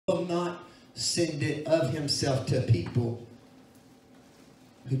send it of himself to people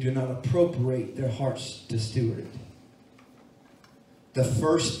who do not appropriate their hearts to steward it. The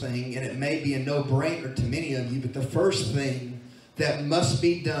first thing, and it may be a no-brainer to many of you, but the first thing that must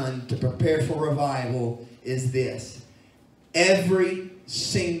be done to prepare for revival is this. Every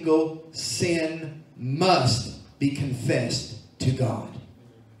single sin must be confessed to God.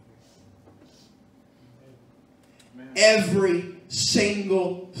 Every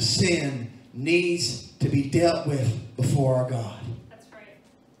single sin needs to be dealt with before our God. That's right.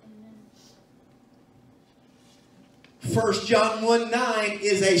 Amen. 1 John 1:9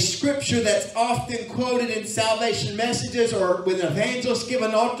 is a scripture that's often quoted in salvation messages or when evangelists give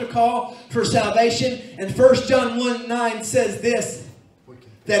an altar call for salvation. And 1 John 1:9 says this,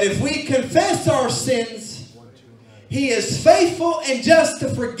 that if we confess our sins, He is faithful and just to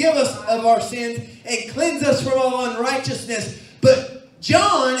forgive us of our sins and cleanse us from all unrighteousness. But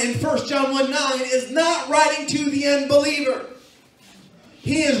John in 1 John 1:9 is not writing to the unbeliever.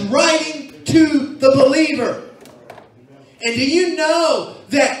 He is writing to the believer. And do you know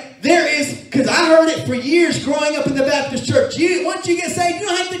that there is, because I heard it for years growing up in the Baptist church, once you get saved, you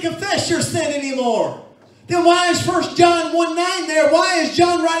don't have to confess your sin anymore. Then why is 1 John 1:9 there? Why is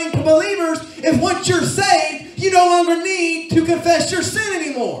John writing to believers if once you're saved, you no longer need to confess your sin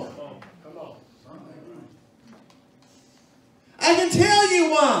anymore? I can tell you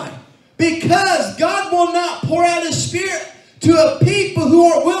why. Because God will not pour out His Spirit to a people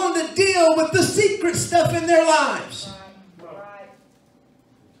who are willing to deal with the secret stuff in their lives.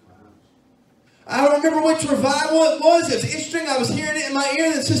 I don't remember which revival it was. It was interesting. I was hearing it in my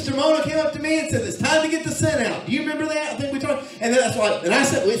ear. Then Sister Mona came up to me and said, "It's time to get the sin out." Do you remember that? I think we talked. And then that's why. And I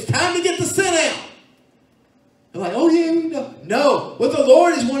said, "Well, it's time to get the sin out." I'm like, "Oh yeah, no." No. What the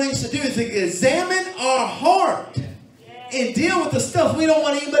Lord is wanting us to do is to examine our heart and deal with the stuff we don't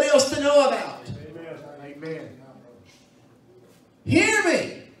want anybody else to know about. Amen. Hear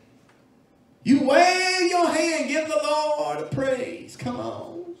me. You wave your hand, give the Lord a praise. Come on.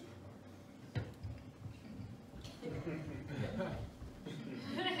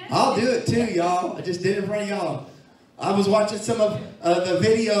 I'll do it too, y'all. I just did it in front of y'all. I was watching some of the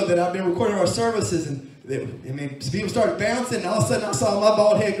video that I've been recording our services, and people started bouncing, and all of a sudden I saw my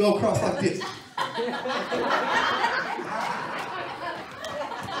bald head go across like this.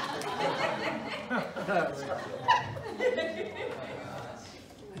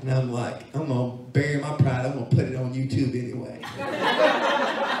 And I'm like, I'm going to bury my pride. I'm going to put it on YouTube anyway.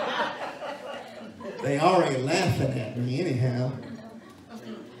 They already laughing at me anyhow.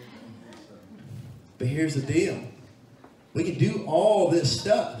 But here's the deal. We can do all this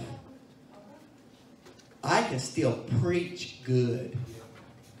stuff. I can still preach good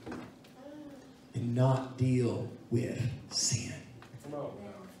and not deal with sin.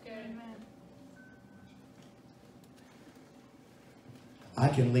 I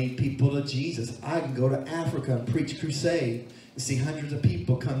can lead people to Jesus. I can go to Africa and preach crusade and see hundreds of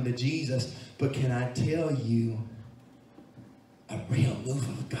people come to Jesus. But can I tell you, a real move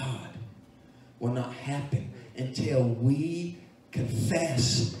of God will not happen until we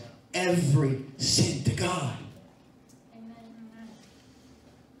confess every sin to God. Amen.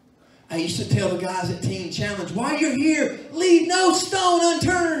 I used to tell the guys at Teen Challenge, while you're here, leave no stone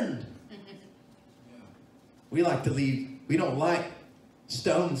unturned. We don't like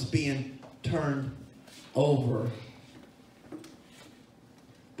stones being turned over.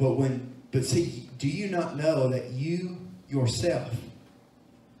 But see, do you not know that you yourself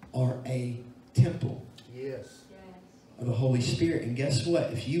are a temple of the Holy Spirit? And guess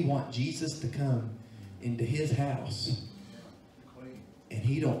what? If you want Jesus to come into His house and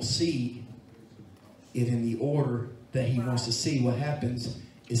He don't see it in the order that He wants to see, what happens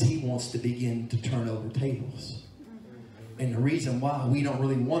is He wants to begin to turn over tables. And the reason why we don't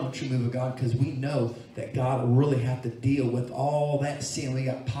really want a true move of God, because we know that God will really have to deal with all that sin we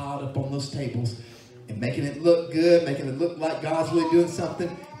got piled up on those tables and making it look good, making it look like God's really doing something.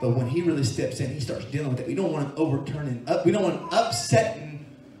 But when He really steps in, He starts dealing with it. We don't want Him overturning up. We don't want Him upsetting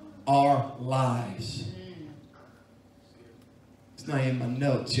our lives. It's not in my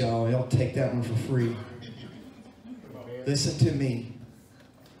notes, y'all. Y'all take that one for free. Listen to me.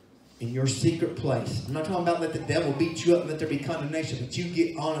 In your secret place. I'm not talking about let the devil beat you up and let there be condemnation, but you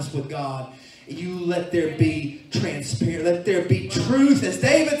get honest with God. You let there be transparent. Let there be truth. As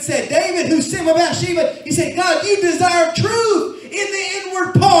David said, David who sinned with Bathsheba, he said, God, you desire truth in the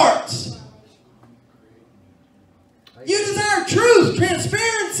inward parts. You desire truth,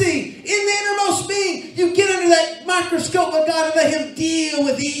 transparency in the innermost being. You get under that microscope of God and let Him deal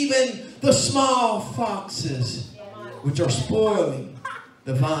with even the small foxes, which are spoiling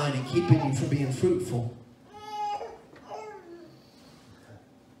the vine and keeping you from being fruitful.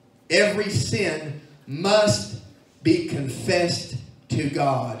 Every sin must be confessed to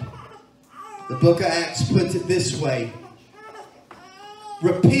God. The book of Acts puts it this way.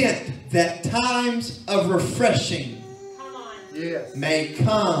 Repent that times of refreshing may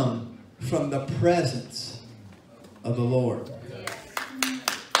come from the presence of the Lord.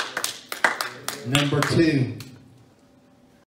 Number 2.